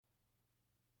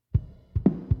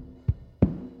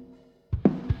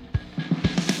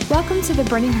Welcome to the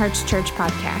Burning Hearts Church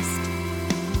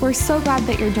podcast. We're so glad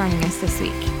that you're joining us this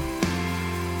week.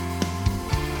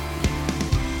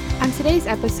 On today's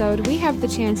episode, we have the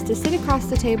chance to sit across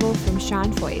the table from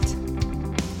Sean Foyt.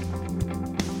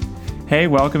 Hey,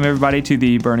 welcome everybody to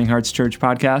the Burning Hearts Church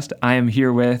podcast. I am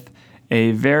here with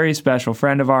a very special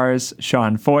friend of ours,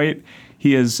 Sean Foyt.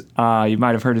 He is, you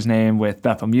might have heard his name with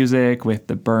Bethel Music, with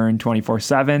the Burn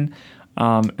 24/7,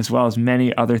 as well as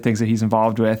many other things that he's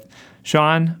involved with.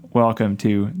 Sean, welcome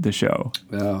to the show.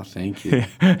 Oh, thank you.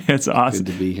 It's awesome.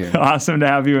 Good to be here. Awesome to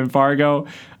have you in Fargo.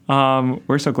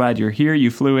 We're so glad you're here.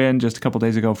 You flew in just a couple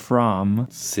days ago from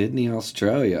Sydney,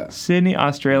 Australia.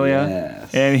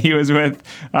 Yes. And he was with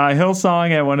Hillsong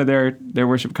at one of their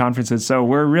worship conferences. So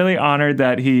we're really honored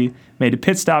that he made a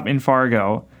pit stop in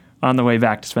Fargo on the way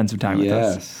back to spend some time with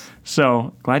us.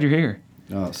 So glad you're here.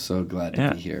 Oh, so glad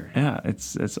to be here. Yeah,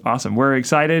 it's awesome. We're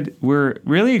excited. We're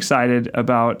really excited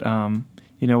about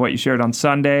what you shared on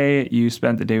Sunday. You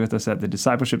spent the day with us at the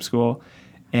discipleship school,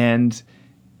 and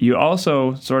you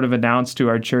also sort of announced to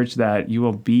our church that you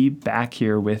will be back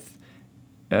here with,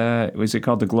 was it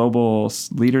called the Global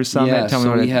Leaders Summit? Yeah,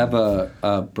 so we have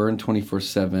a Burn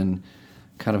 24/7,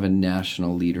 kind of a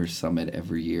national leaders summit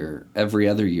every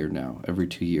other year now, every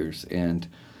 2 years. And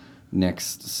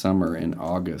next summer in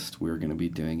August, we're going to be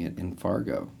doing it in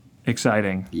Fargo.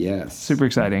 Exciting. Yes. Super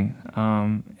exciting.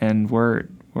 And we're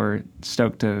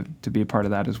stoked to be a part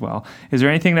of that as well. Is there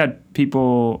anything that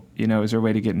people, is there a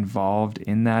way to get involved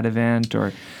in that event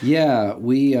or? Yeah, what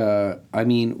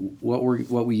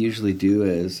we usually do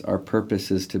is our purpose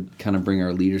is to kind of bring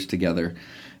our leaders together.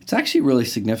 It's actually really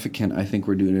significant. I think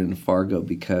we're doing it in Fargo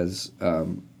because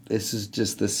this is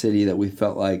just the city that we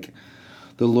felt like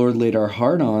the Lord laid our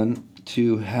heart on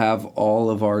to have all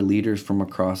of our leaders from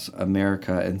across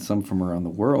America and some from around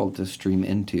the world to stream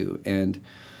into. And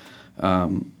what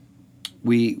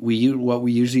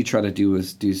we usually try to do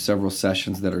is do several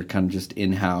sessions that are kind of just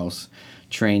in-house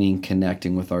training,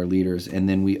 connecting with our leaders, and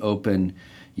then we open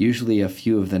usually a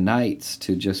few of the nights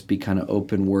to just be kind of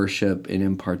open worship and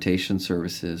impartation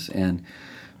services. And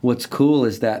what's cool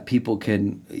is that people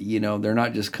can, they're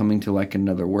not just coming to like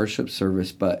another worship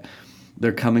service, but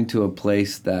they're coming to a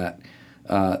place that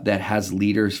has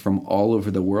leaders from all over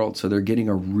the world. So they're getting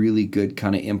a really good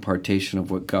kind of impartation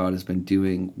of what God has been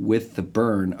doing with the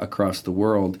Burn across the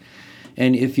world.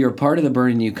 And if you're a part of the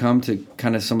Burn and you come to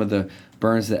kind of some of the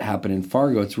burns that happen in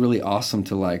Fargo, it's really awesome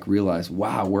to realize,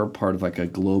 wow, we're part of a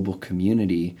global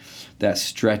community that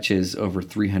stretches over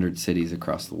 300 cities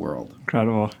across the world.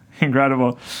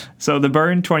 Incredible. So the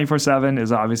Burn 24/7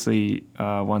 is obviously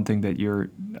one thing that you're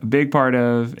a big part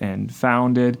of and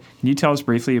founded. Can you tell us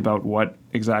briefly about what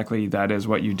exactly that is,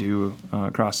 what you do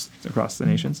across the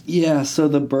nations? Yeah, so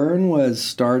the Burn was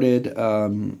started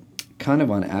kind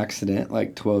of on accident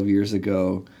 12 years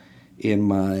ago in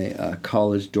my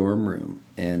college dorm room.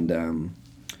 And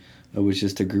it was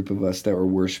just a group of us that were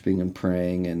worshiping and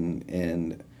praying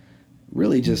and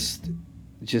really just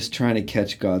trying to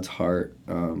catch God's heart.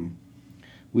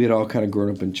 We had all kind of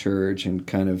grown up in church and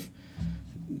kind of,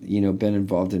 been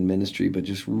involved in ministry, but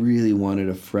just really wanted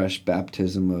a fresh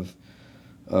baptism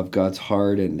of God's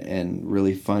heart and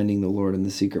really finding the Lord in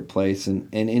the secret place. And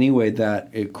anyway, that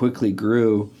it quickly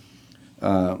grew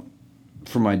from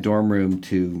my dorm room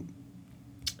to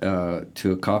a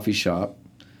coffee shop.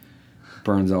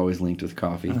 Burn's always linked with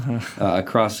coffee.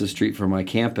 Across the street from my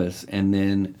campus. And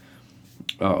then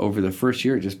over the first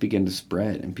year, it just began to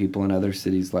spread. And people in other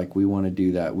cities we want to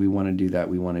do that. We want to do that.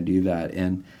 We want to do that.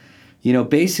 And,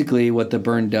 basically what the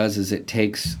Burn does is it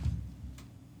takes,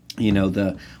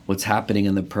 what's happening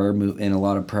in the prayer in a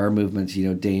lot of prayer movements,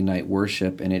 day and night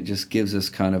worship. And it just gives us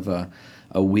kind of a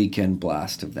weekend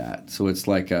blast of that. So it's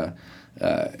like a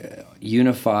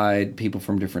unified people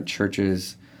from different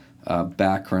churches,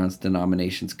 backgrounds,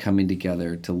 denominations coming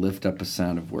together to lift up a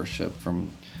sound of worship from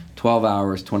 12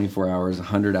 hours, 24 hours,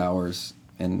 100 hours,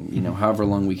 and however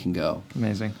long we can go.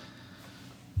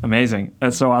 Amazing.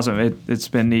 That's so awesome. It's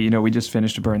been neat. We just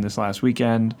finished a Burn this last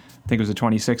weekend. I think it was a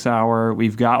 26-hour.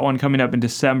 We've got one coming up in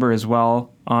December as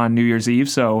well on New Year's Eve,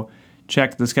 so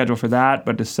check the schedule for that.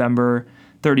 But December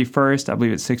 31st, I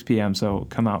believe it's 6 p.m., so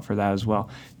come out for that as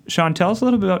well. Sean, tell us a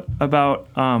little bit about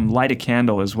Light a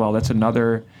Candle as well. That's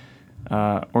another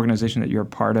organization that you're a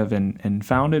part of and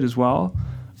founded as well.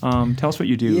 Tell us what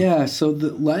you do. Yeah, so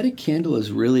the Light a Candle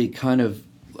is really kind of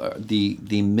the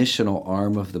missional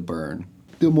arm of the Burn.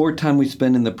 The more time we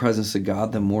spend in the presence of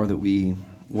God, the more that we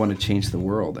want to change the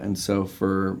world. And so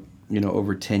for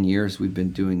over 10 years, we've been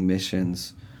doing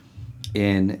missions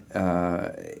in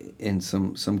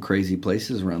some crazy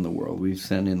places around the world. We've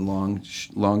sent in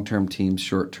long-term teams,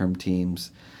 short-term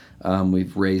teams,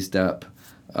 We've raised up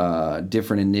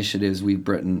different initiatives. We've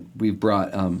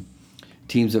brought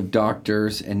teams of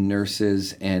doctors and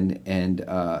nurses and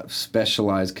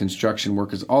specialized construction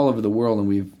workers all over the world, and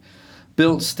we've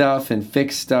built stuff and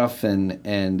fixed stuff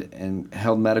and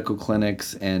held medical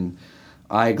clinics and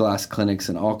eyeglass clinics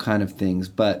and all kind of things.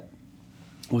 But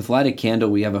with Light a Candle,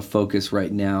 we have a focus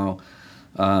right now.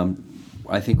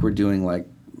 I think we're doing like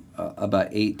about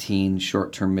 18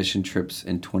 short-term mission trips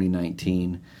in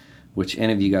 2019, which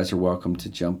any of you guys are welcome to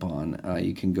jump on.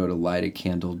 You can go to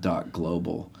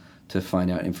lightacandle.global to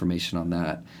find out information on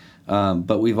that.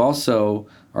 But we've also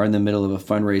are in the middle of a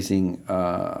fundraising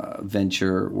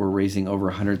venture. We're raising over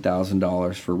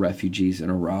 $100,000 for refugees in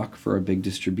Iraq for a big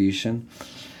distribution.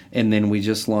 And then we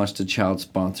just launched a child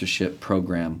sponsorship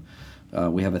program.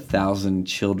 We have 1,000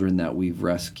 children that we've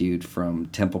rescued from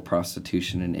temple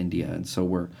prostitution in India. And so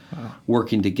we're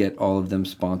working to get all of them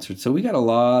sponsored. So we got a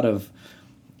lot of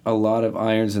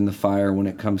irons in the fire when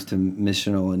it comes to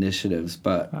missional initiatives.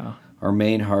 But our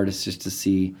main heart is just to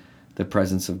see the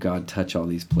presence of God touch all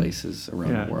these places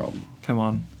around the world. Come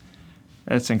on.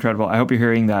 That's incredible. I hope you're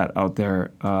hearing that out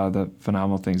there, the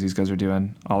phenomenal things these guys are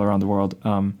doing all around the world.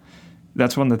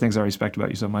 That's one of the things I respect about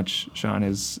you so much, Sean,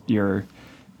 is your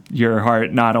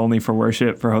heart not only for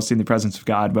worship, for hosting the presence of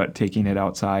God, but taking it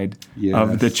outside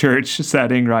of the church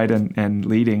setting, right, and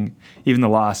leading even the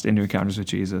lost into encounters with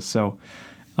Jesus. So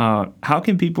how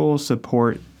can people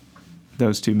support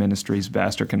those two ministries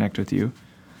best or connect with you?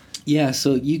 Yeah,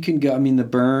 so you can go, The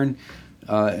Burn,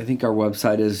 I think our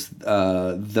website is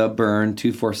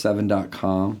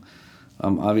theburn247.com.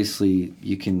 Obviously,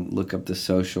 you can look up the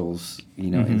socials,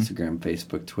 Instagram,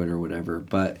 Facebook, Twitter, whatever.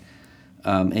 But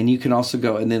and you can also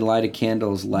go, and then Light a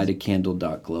Candle is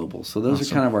lightacandle.global. So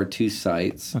those are kind of our two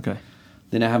sites. Okay.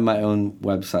 Then I have my own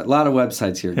website. A lot of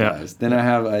websites here, guys. Then I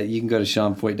have, you can go to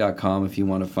SeanFoyt.com if you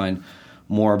want to find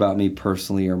more about me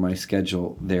personally or my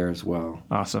schedule there as well.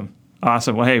 Awesome.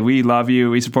 Well, hey, we love you.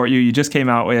 We support you. You just came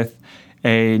out with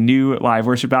a new live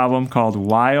worship album called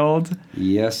Wild.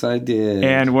 Yes, I did.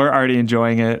 And we're already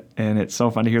enjoying it, and it's so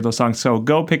fun to hear those songs. So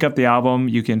go pick up the album.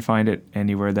 You can find it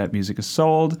anywhere that music is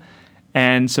sold,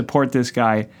 and support this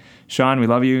guy. Sean, we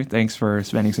love you. Thanks for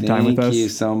spending some time with us. Thank you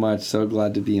so much. So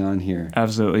glad to be on here.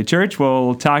 Absolutely. Church,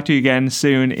 we'll talk to you again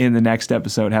soon in the next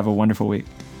episode. Have a wonderful week.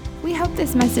 We hope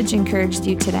this message encouraged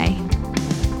you today.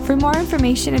 For more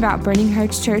information about Burning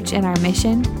Hearts Church and our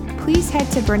mission, please head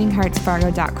to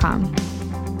burningheartsfargo.com.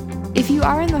 If you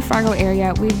are in the Fargo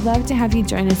area, we'd love to have you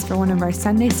join us for one of our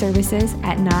Sunday services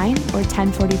at 9 or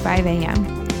 10:45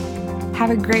 a.m. Have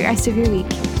a great rest of your week.